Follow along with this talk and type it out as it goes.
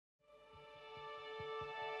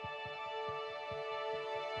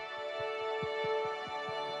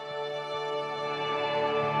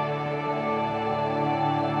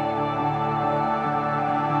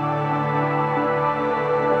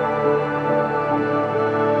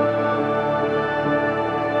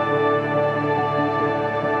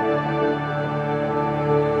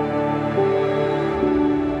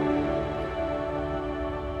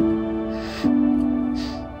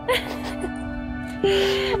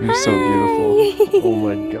You're so beautiful. Oh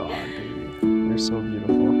my god, baby. You're so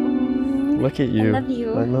beautiful. Look at you. I love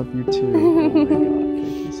you. I love you too. Oh my god,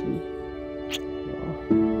 thank you, sweet. Oh.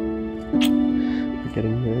 We're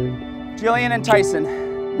getting married. Jillian and Tyson,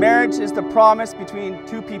 marriage is the promise between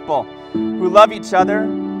two people who love each other,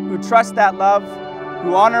 who trust that love,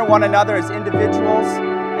 who honor one another as individuals,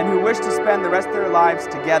 and who wish to spend the rest of their lives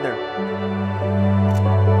together.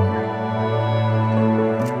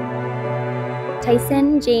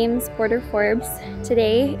 Tyson James Porter Forbes,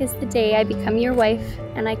 today is the day I become your wife,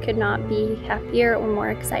 and I could not be happier or more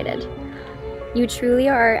excited. You truly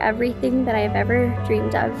are everything that I have ever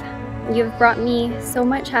dreamed of. You have brought me so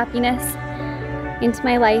much happiness into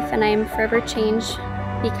my life, and I am forever changed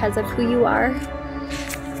because of who you are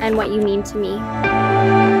and what you mean to me.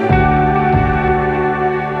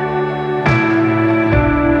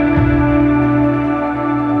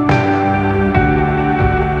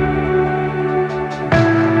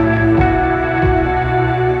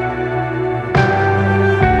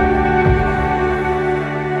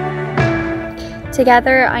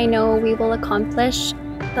 Together, I know we will accomplish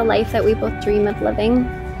the life that we both dream of living.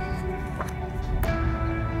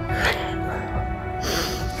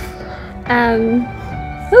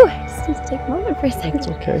 Just need to take a moment for a second. It's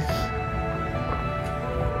okay.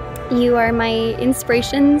 You are my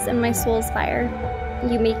inspirations and my soul's fire.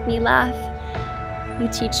 You make me laugh. You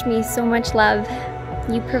teach me so much love.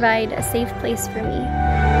 You provide a safe place for me.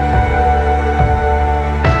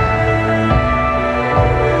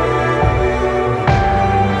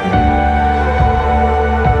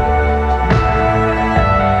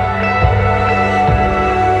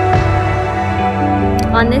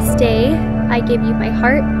 On this day, I give you my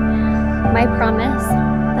heart, my promise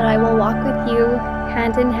that I will walk with you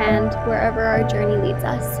hand in hand wherever our journey leads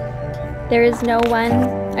us. There is no one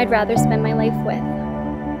I'd rather spend my life with.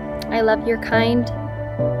 I love your kind,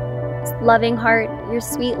 loving heart, your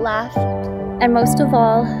sweet laugh, and most of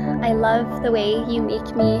all, I love the way you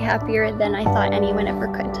make me happier than I thought anyone ever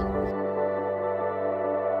could.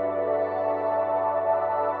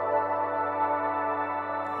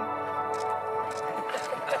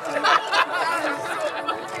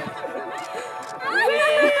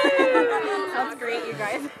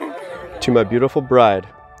 To my beautiful bride,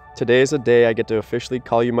 today is the day I get to officially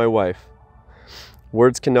call you my wife.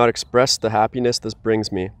 Words cannot express the happiness this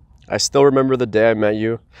brings me. I still remember the day I met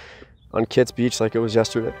you on Kit's Beach like it was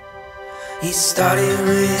yesterday. He started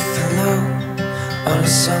with hello on a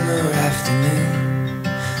summer afternoon.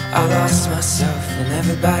 I lost myself and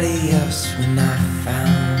everybody else when I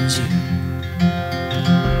found you.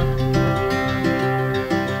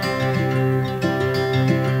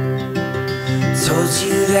 Told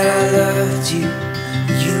you that I loved you,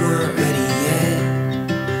 you weren't ready yet.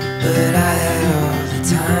 But I had all the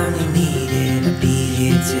time you needed, I'd be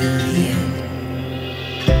here till the end.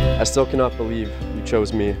 I still cannot believe you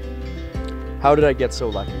chose me. How did I get so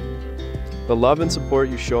lucky? The love and support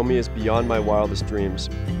you show me is beyond my wildest dreams.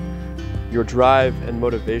 Your drive and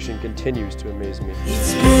motivation continues to amaze me.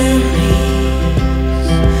 It's memories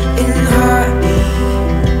in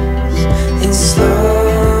heartbeats and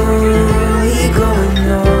slowly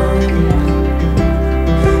going on.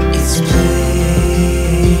 It's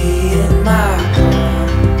playing my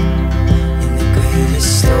part in the greatest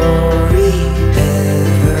story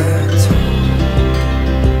ever told.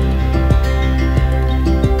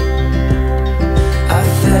 I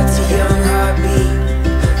felt a young heartbeat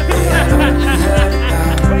that I'd only heard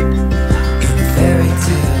about in fairy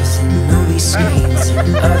tales and movie screens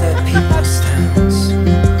and other people's towns.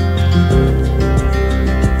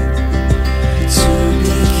 Two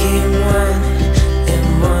became one and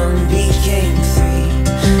one became three.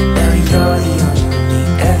 Now you're the only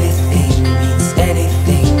everything means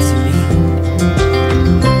anything to me.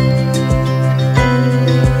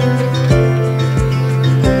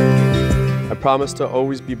 I promise to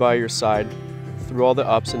always be by your side through all the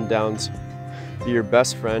ups and downs, be your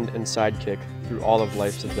best friend and sidekick through all of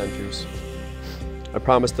life's adventures. I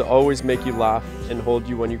promise to always make you laugh and hold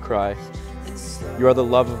you when you cry. You are the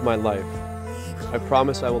love of my life. I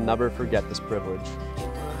promise I will never forget this privilege,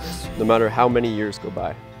 no matter how many years go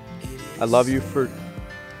by. I love you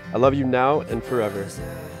now and forever.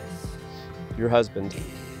 Your husband.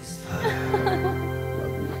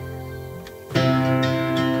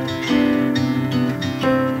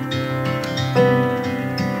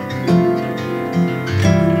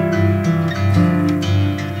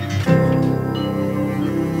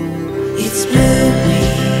 It's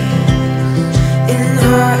memories in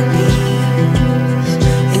heartbeats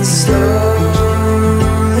and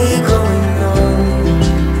slowly going on.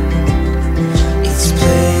 It's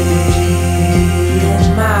playing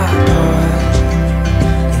my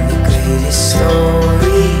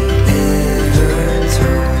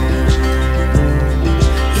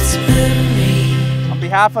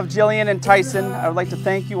behalf of Jillian and Tyson, I would like to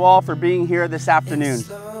thank you all for being here this afternoon,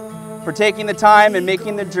 for taking the time and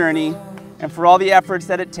making the journey, and for all the efforts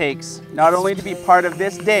that it takes, not only to be part of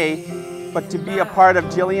this day, but to be a part of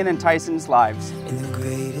Jillian and Tyson's lives. In the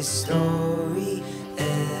greatest story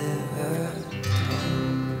ever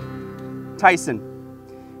told. Tyson,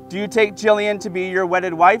 do you take Jillian to be your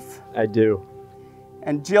wedded wife? I do.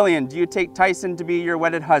 And Jillian, do you take Tyson to be your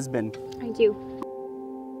wedded husband? I do.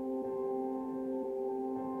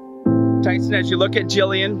 Tyson, as you look at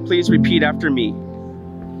Jillian, please repeat after me.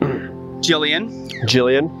 Jillian.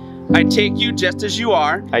 Jillian, I take you just as you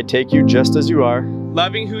are. I take you just as you are,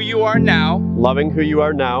 Loving who you are now. loving who you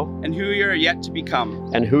are now, And who you are yet to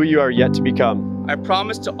become. and who you are yet to become. I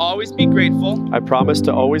promise to always be grateful I promise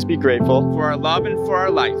to always be grateful for our love and for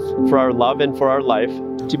our life. for our love and for our life,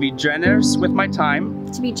 To be generous with my time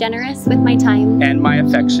To be generous with my time and my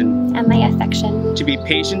affection. and my affection. To be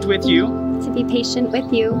patient with you To be patient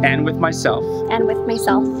with you and with myself. and with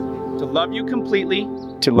myself. To love you completely.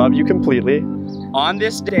 to love you completely. On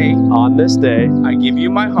this day, On this day, I give you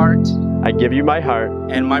my heart I give you my heart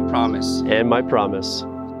and my promise. and my promise.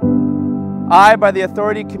 I, by the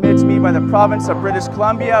authority committed to me by the province of British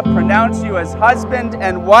Columbia, pronounce you as husband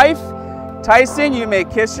and wife. Tyson, you may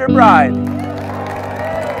kiss your bride.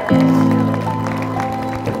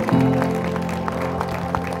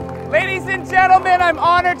 Ladies and gentlemen, I'm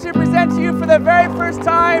honored to present to you for the very first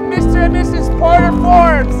time, Mr. and Mrs. Porter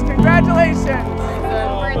Forbes. Congratulations.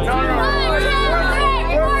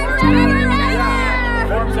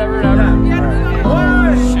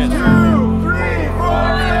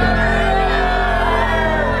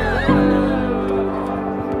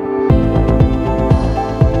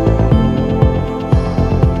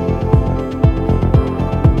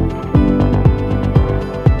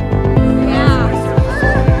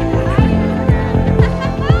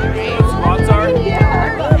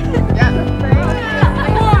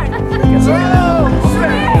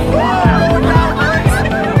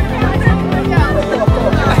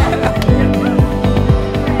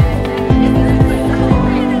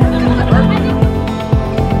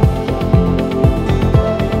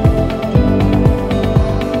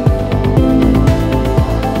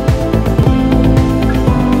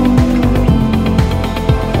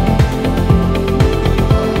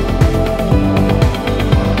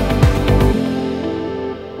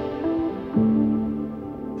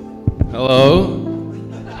 Hello.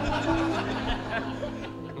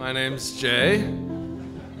 My name's Jay.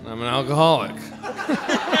 I'm an alcoholic.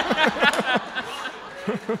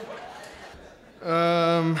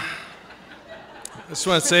 I just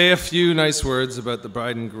want to say a few nice words about the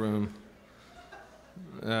bride and groom.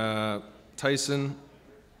 Tyson,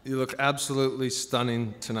 you look absolutely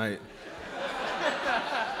stunning tonight.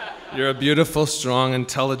 You're a beautiful, strong,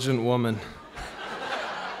 intelligent woman.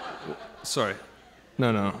 Sorry.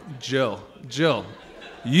 No, Jill,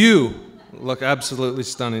 you look absolutely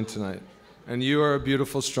stunning tonight. And you are a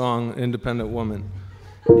beautiful, strong, independent woman.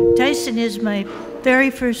 Tyson is my very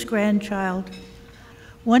first grandchild.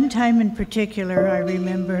 One time in particular, I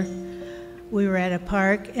remember we were at a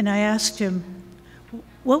park and I asked him,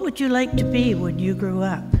 "What would you like to be when you grew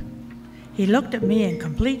up?" He looked at me in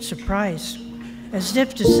complete surprise, as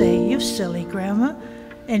if to say, "You silly grandma,"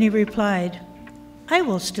 and he replied, "I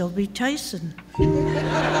will still be Tyson."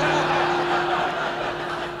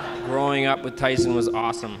 Growing up with Tyson was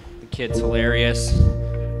awesome. The kid's hilarious,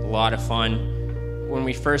 a lot of fun. When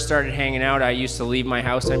we first started hanging out, I used to leave my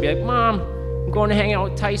house and I'd be like, "Mom, I'm going to hang out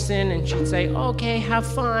with Tyson," and she'd say, "Okay, have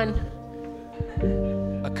fun."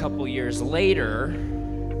 A couple years later,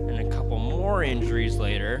 and a couple more injuries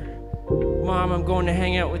later, "Mom, I'm going to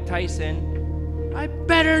hang out with Tyson. I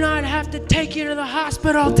better not have to take you to the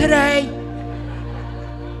hospital today."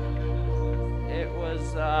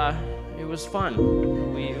 It was fun.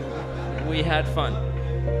 We had fun.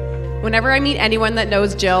 Whenever I meet anyone that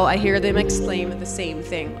knows Jill, I hear them exclaim the same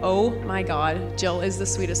thing. "Oh my God, Jill is the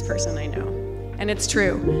sweetest person I know." And it's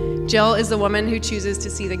true. Jill is the woman who chooses to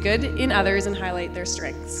see the good in others and highlight their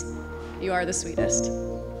strengths. You are the sweetest.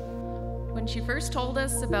 When she first told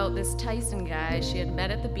us about this Tyson guy she had met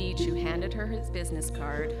at the beach who handed her his business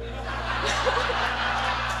card.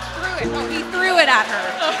 He threw it at her.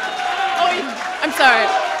 I'm sorry.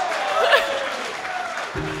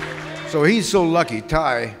 So he's so lucky,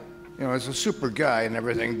 Ty, you know, is a super guy and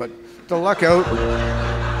everything, but the luck out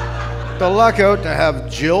to have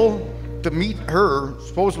Jill, to meet her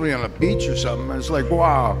supposedly on a beach or something, it's like,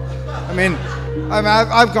 wow. I mean,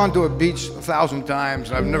 I've gone to a beach 1,000 times,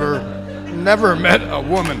 and I've never met a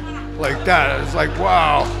woman like that. It's like,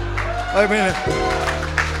 wow. I mean,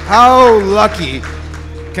 how lucky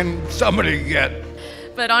can somebody get?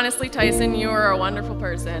 But honestly, Tyson, you are a wonderful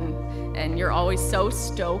person, and you're always so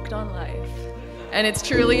stoked on life. And it's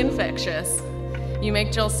truly infectious. You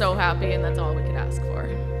make Jill so happy, and that's all we could ask for.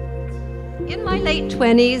 In my late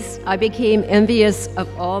 20s, I became envious of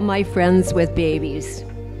all my friends with babies,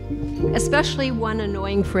 especially one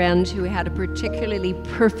annoying friend who had a particularly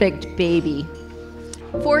perfect baby.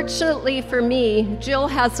 Fortunately for me, Jill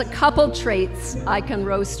has a couple traits I can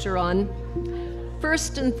roast her on.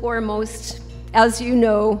 First and foremost, as you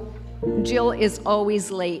know, Jill is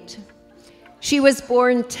always late. She was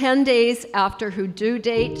born 10 days after her due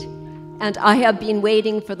date, and I have been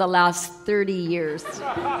waiting for the last 30 years.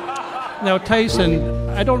 Now, Tyson,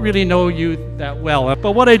 I don't really know you that well,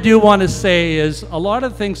 but what I do want to say is a lot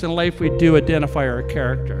of things in life we do identify our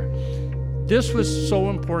character. This was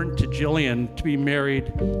so important to Jillian to be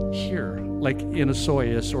married here, like in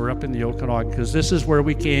Osoyoos or up in the Okanagan, because this is where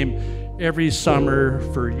we came every summer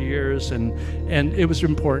for years, and it was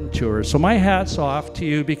important to her. So my hat's off to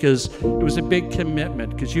you, because it was a big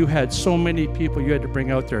commitment, because you had so many people you had to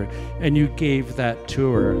bring out there, and you gave that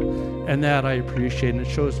to her. And that I appreciate, and it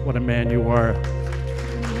shows what a man you are.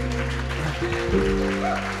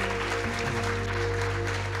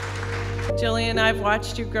 Jillian, I've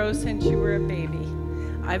watched you grow since you were a baby.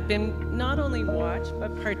 I've been not only watched,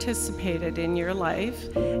 but participated in your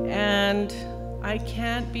life, and I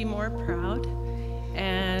can't be more proud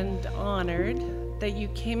and honored that you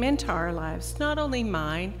came into our lives, not only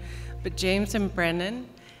mine, but James and Brennan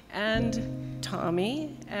and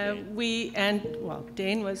Tommy, well,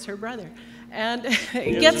 Dane was her brother. And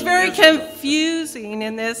it gets very confusing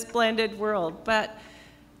in this blended world, but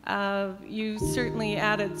you certainly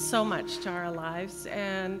added so much to our lives,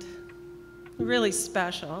 and really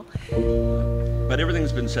special. But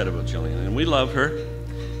everything's been said about Jillian, and we love her,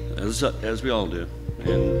 as we all do.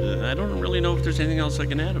 And I don't really know if there's anything else I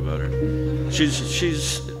can add about her.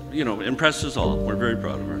 She's you know, impressed us all. We're very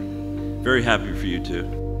proud of her. Very happy for you too.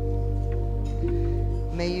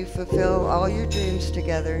 May you fulfill all your dreams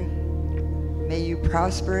together. May you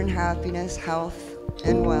prosper in happiness, health,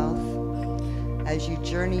 and wealth as you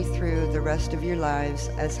journey through the rest of your lives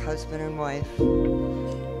as husband and wife.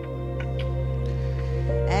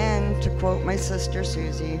 And to quote my sister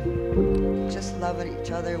Susie, just love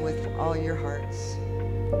each other with all your hearts.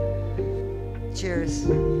 Cheers.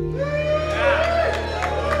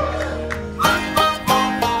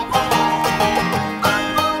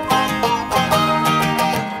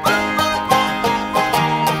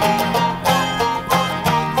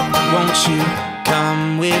 Won't you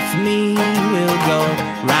come with me? We'll go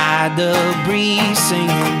ride the breeze,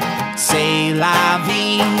 singing C'est la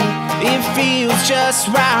vie. It feels just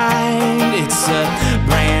right. It's a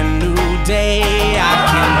brand new day. I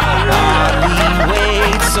can hardly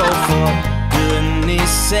wait. So for goodness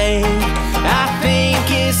sake, I think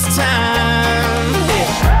it's time.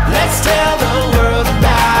 Let's tell